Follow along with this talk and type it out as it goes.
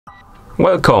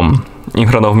Welcome! In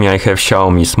front of me I have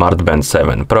Xiaomi Smart Band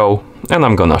 7 Pro, and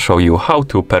I'm gonna show you how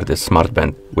to pair this smart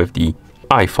band with the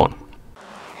iPhone.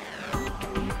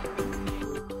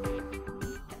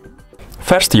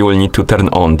 First you will need to turn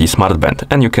on the smart band,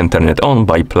 and you can turn it on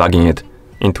by plugging it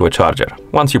into a charger.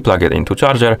 Once you plug it into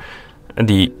charger,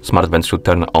 the smart band should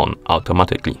turn on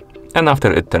automatically. And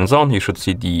after it turns on, you should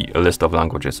see the list of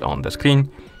languages on the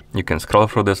screen. You can scroll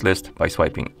through this list by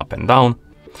swiping up and down.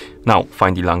 Now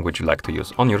find the language you like to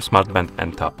use on your smart band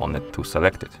and tap on it to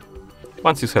select it.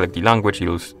 Once you select the language,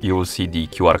 you will see the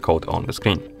QR code on the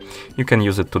screen. You can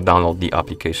use it to download the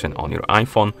application on your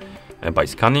iPhone by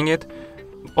scanning it,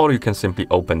 or you can simply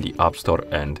open the App Store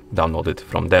and download it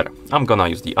from there. I'm gonna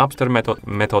use the App Store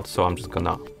method, so I'm just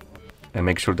gonna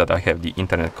make sure that I have the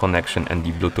internet connection and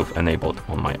the Bluetooth enabled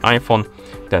on my iPhone.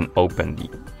 Then open the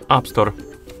App Store.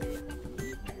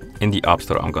 In the App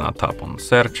Store, I'm gonna tap on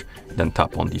search, then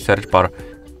tap on the search bar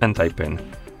and type in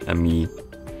Mi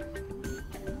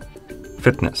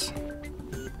Fitness.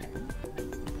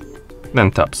 Then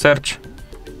tap search.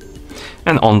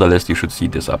 And on the list, you should see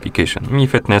this application, Mi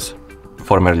Fitness,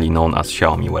 formerly known as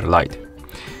Xiaomi Wear Lite.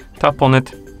 Tap on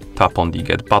it, tap on the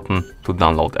Get button to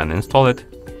download and install it.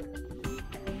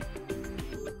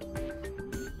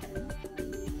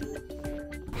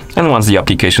 And once the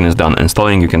application is done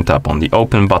installing, you can tap on the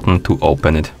Open button to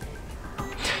open it.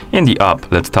 In the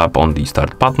app, let's tap on the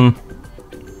Start button.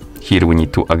 Here we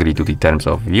need to agree to the terms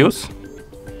of use,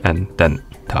 and then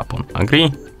tap on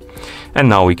Agree. And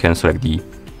now we can select the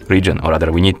region, or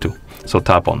rather we need to. So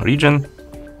tap on Region,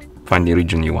 find the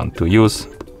region you want to use.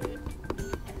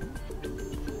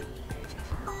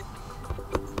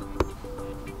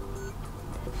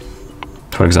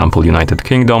 For example, United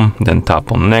Kingdom, then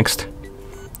tap on Next.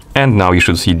 And now you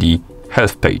should see the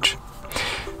health page.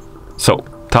 So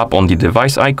tap on the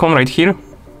device icon right here,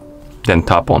 then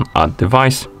tap on Add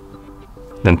Device,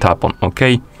 then tap on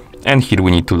OK. And here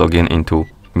we need to log in into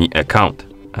Mi account.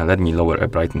 Let me lower the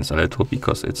brightness a little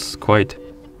because it's quite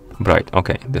bright.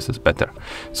 Okay, this is better.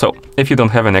 So if you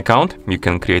don't have an account, you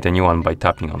can create a new one by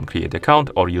tapping on Create Account,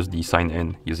 or use the sign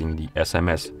in using the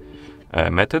SMS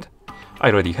method.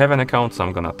 I already have an account, so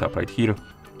I'm gonna tap right here,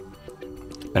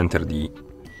 enter the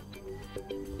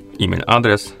email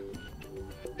address,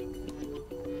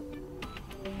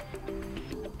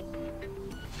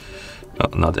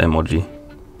 not emoji,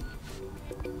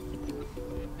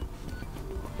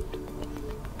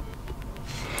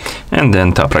 and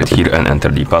then tap right here and enter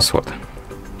the password.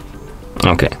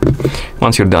 Okay,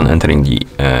 once you're done entering the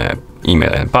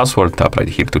email and password, tap right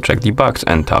here to check the box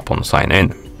and tap on sign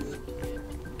in.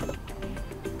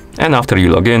 And after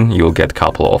you log in, you'll get a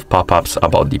couple of pop-ups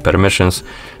about the permissions.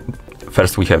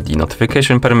 First, we have the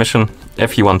notification permission.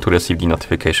 If you want to receive the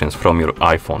notifications from your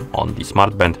iPhone on the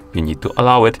smart band, you need to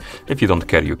allow it. If you don't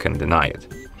care, you can deny it.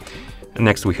 And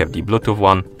next, we have the Bluetooth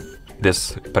one.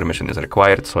 This permission is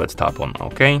required, so let's tap on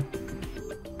OK.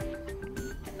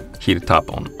 Here, tap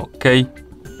on OK.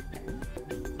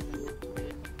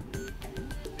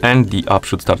 And the app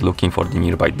should start looking for the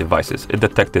nearby devices. It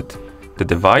detected the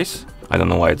device. I don't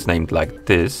know why it's named like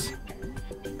this.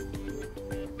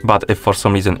 But if for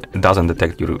some reason it doesn't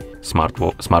detect your smart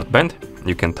band,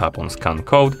 you can tap on Scan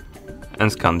Code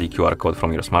and scan the QR code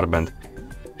from your smart band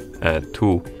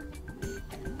to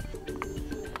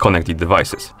connect the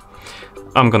devices.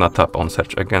 I'm gonna tap on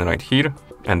Search again right here,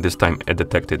 and this time it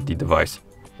detected the device.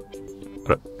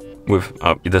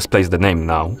 It displays the name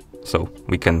now, so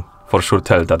we can for sure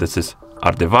tell that this is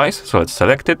our device. So let's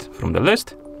select it from the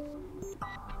list.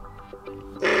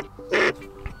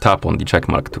 Tap on the check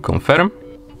mark to confirm.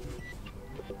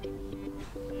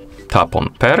 Tap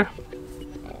on Pair.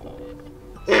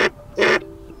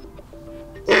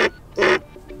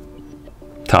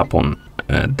 Tap on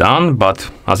Done,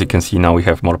 but as you can see now we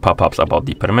have more pop-ups about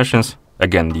the permissions.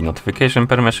 Again, the notification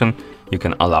permission, you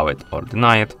can allow it or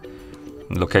deny it.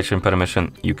 Location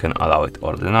permission, you can allow it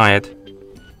or deny it.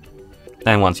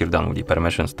 And once you're done with the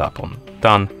permissions, tap on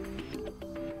Done.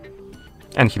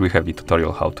 And here we have the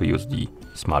tutorial how to use the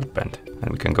smart band.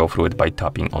 And we can go through it by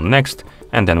tapping on Next,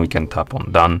 and then we can tap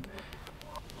on Done.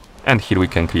 And here we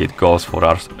can create goals for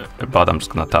us, but I'm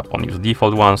just gonna tap on Use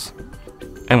Default Ones.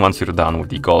 And once you're done with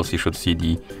the goals, you should see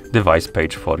the device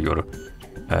page for your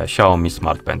Xiaomi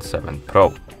Smart Band 7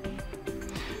 Pro.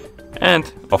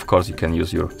 And of course, you can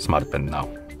use your smart band now.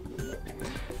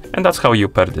 And that's how you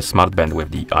pair the smart band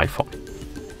with the iPhone.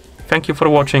 Thank you for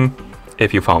watching.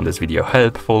 If you found this video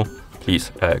helpful,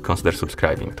 please consider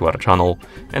subscribing to our channel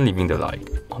and leaving the like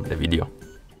on the video.